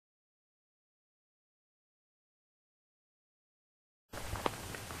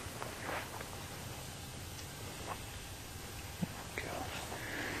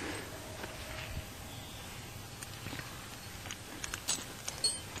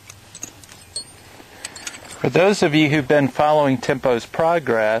For those of you who've been following Tempo's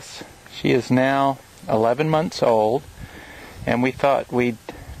progress, she is now 11 months old, and we thought we'd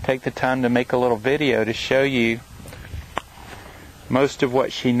take the time to make a little video to show you most of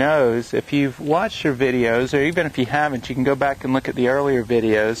what she knows. If you've watched her videos, or even if you haven't, you can go back and look at the earlier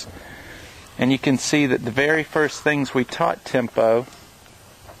videos, and you can see that the very first things we taught Tempo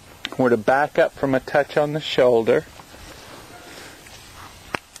were to back up from a touch on the shoulder,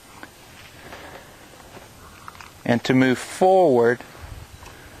 and to move forward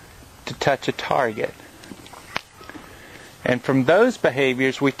to touch a target. And from those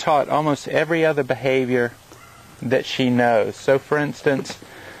behaviors, we taught almost every other behavior that she knows. So, for instance,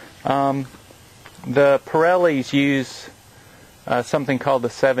 the Pirellis use something called the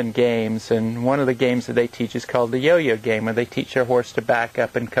 7 games, and one of the games that they teach is called the yo-yo game, where they teach their horse to back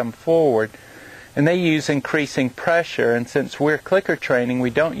up and come forward. And they use increasing pressure, and since we're clicker training, we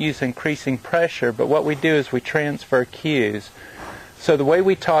don't use increasing pressure, but what we do is we transfer cues. So the way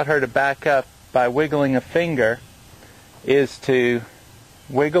we taught her to back up by wiggling a finger is to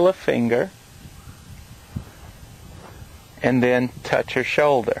wiggle a finger and then touch her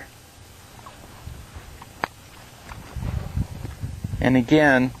shoulder. And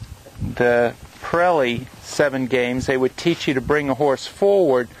again, the Pirelli 7 games, they would teach you to bring a horse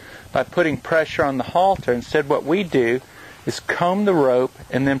forward by putting pressure on the halter. Instead, what we do is comb the rope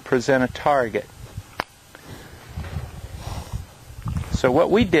and then present a target. So what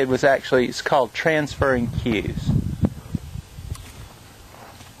we did was actually, it's called transferring cues.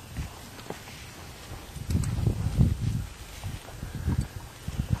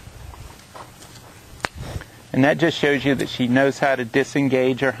 And that just shows you that she knows how to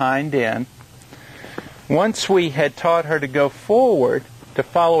disengage her hind end. Once we had taught her to go forward, to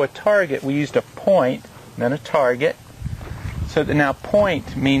follow a target, we used a point, then a target. So that now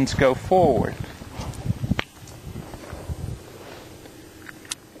point means go forward.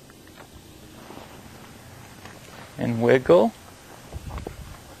 And wiggle.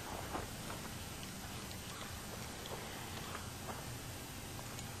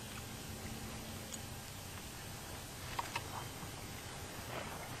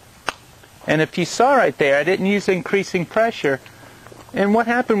 And if you saw right there, I didn't use increasing pressure. And what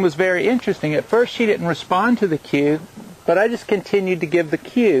happened was very interesting. At first she didn't respond to the cue, but I just continued to give the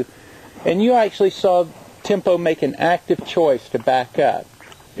cue. And you actually saw Tempo make an active choice to back up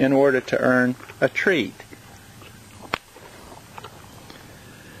in order to earn a treat.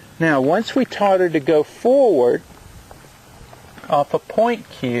 Now, once we taught her to go forward off a point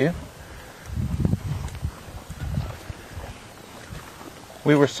cue,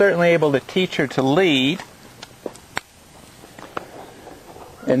 we were certainly able to teach her to lead.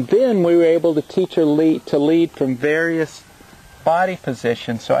 And then we were able to teach her to lead from various body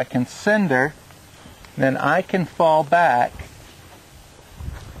positions. So I can send her, then I can fall back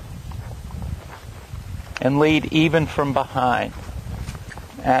and lead even from behind.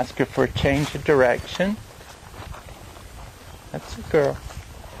 Ask her for a change of direction. That's a girl.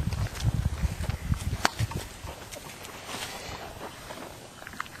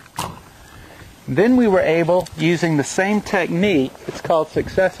 Then we were able, using the same technique, it's called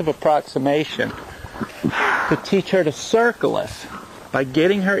successive approximation, to teach her to circle us by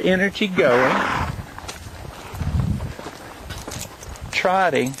getting her energy going,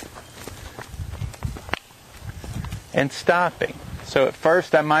 trotting, and stopping. So at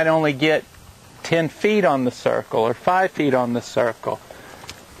first I might only get 10 feet on the circle or 5 feet on the circle.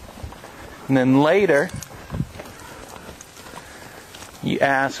 And then later, you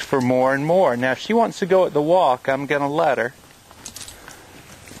ask for more and more. Now, if she wants to go at the walk, I'm going to let her.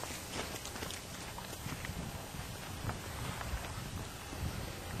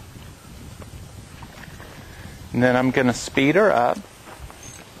 And then I'm going to speed her up.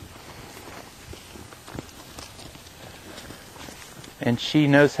 And she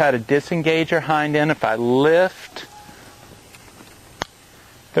knows how to disengage her hind end if I lift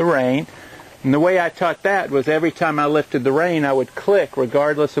the rein. And the way I taught that was every time I lifted the rein, I would click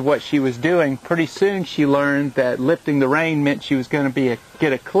regardless of what she was doing. Pretty soon she learned that lifting the rein meant she was going to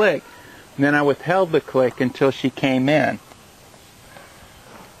get a click. And then I withheld the click until she came in.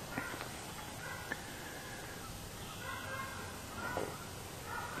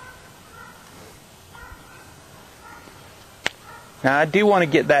 Now I do want to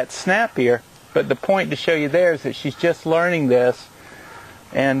get that snappier, but the point to show you there is that she's just learning this,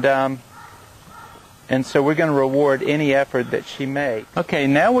 and so we're going to reward any effort that she makes. Okay,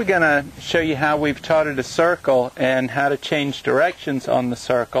 now we're going to show you how we've taught her to circle and how to change directions on the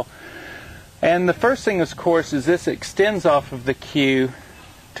circle. And the first thing, of course, is this extends off of the cue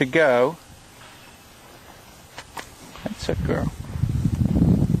to go. That's a girl.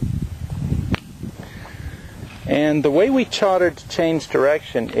 And the way we taught her to change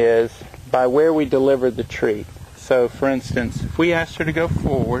direction is by where we delivered the treat. So, for instance, if we asked her to go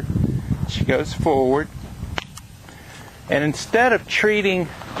forward, she goes forward. And instead of treating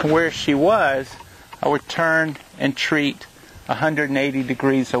where she was, I would turn and treat 180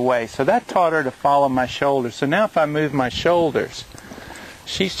 degrees away. So that taught her to follow my shoulders. So now if I move my shoulders,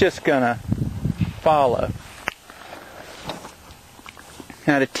 she's just going to follow.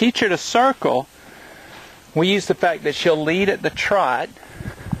 Now to teach her to circle, we use the fact that she'll lead at the trot.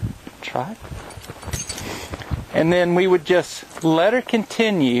 Trot. And then we would just let her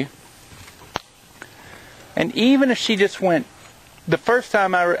continue. And even if she just went, the first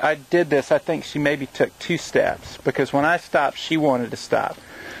time I did this, I think she maybe took 2 steps. Because when I stopped, she wanted to stop.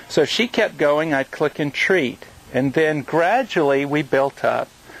 So if she kept going, I'd click and treat. And then gradually we built up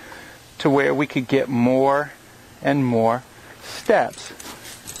to where we could get more and more steps.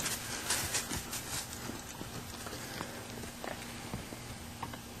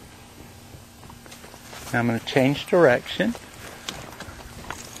 Now I'm going to change direction.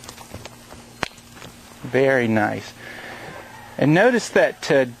 Very nice. And notice that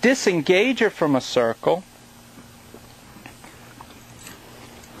to disengage her from a circle,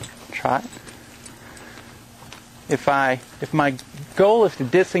 trot. If my goal is to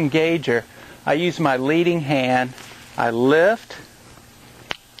disengage her, I use my leading hand, I lift,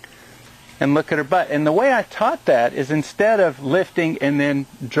 and look at her butt. And the way I taught that is instead of lifting and then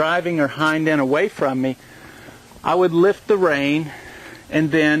driving her hind end away from me, I would lift the rein and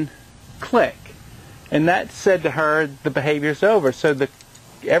then click. And that said to her, the behavior's over. So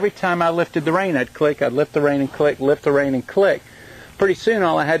every time I lifted the rein, I'd click, I'd lift the rein and click, lift the rein and click. Pretty soon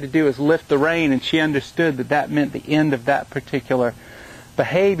all I had to do was lift the rein, and she understood that that meant the end of that particular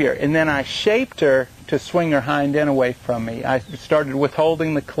behavior. And then I shaped her to swing her hind end away from me. I started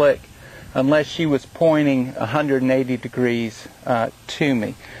withholding the click unless she was pointing 180 degrees to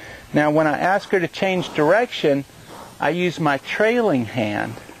me. Now when I ask her to change direction, I use my trailing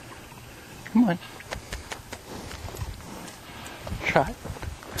hand. Come on. Try.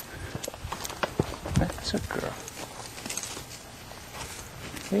 That's a girl.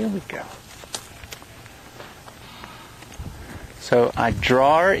 Here we go. So I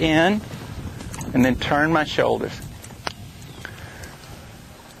draw her in and then turn my shoulders.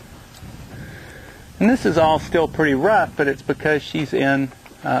 And this is all still pretty rough, but it's because she's in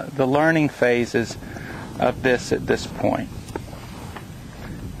the learning phases of this at this point.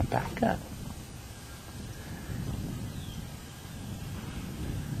 Back up.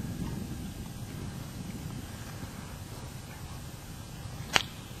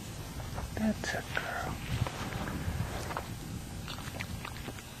 That's a girl.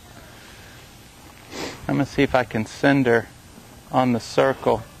 I'm going to see if I can send her on the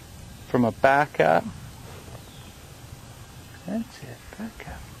circle from a back up. That's it, back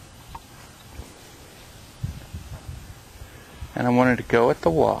up. And I want her to go at the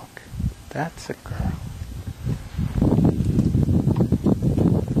walk. That's a girl.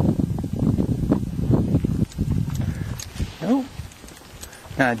 Nope.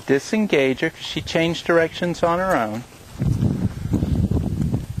 Now disengage her because she changed directions on her own.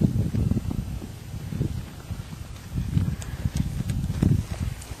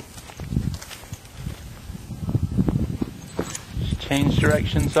 She changed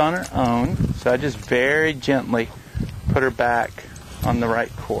directions on her own, so I just very gently put her back on the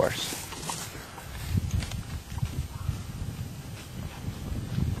right course.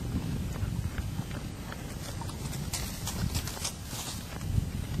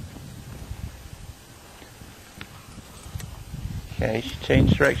 Okay, she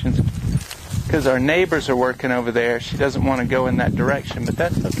changed directions because our neighbors are working over there. She doesn't want to go in that direction, but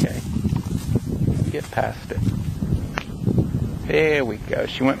that's okay. Get past it. There we go.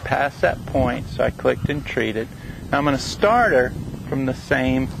 She went past that point, so I clicked and treated. Now I'm going to start her from the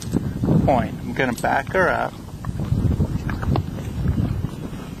same point. I'm going to back her up.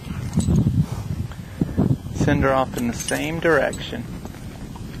 Send her off in the same direction.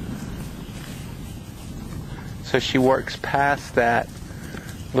 So she works past that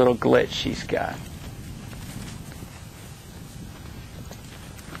little glitch she's got.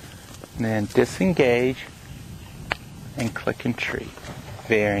 And then disengage and click and treat.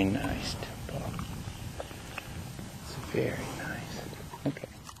 Very nice tempo. It's very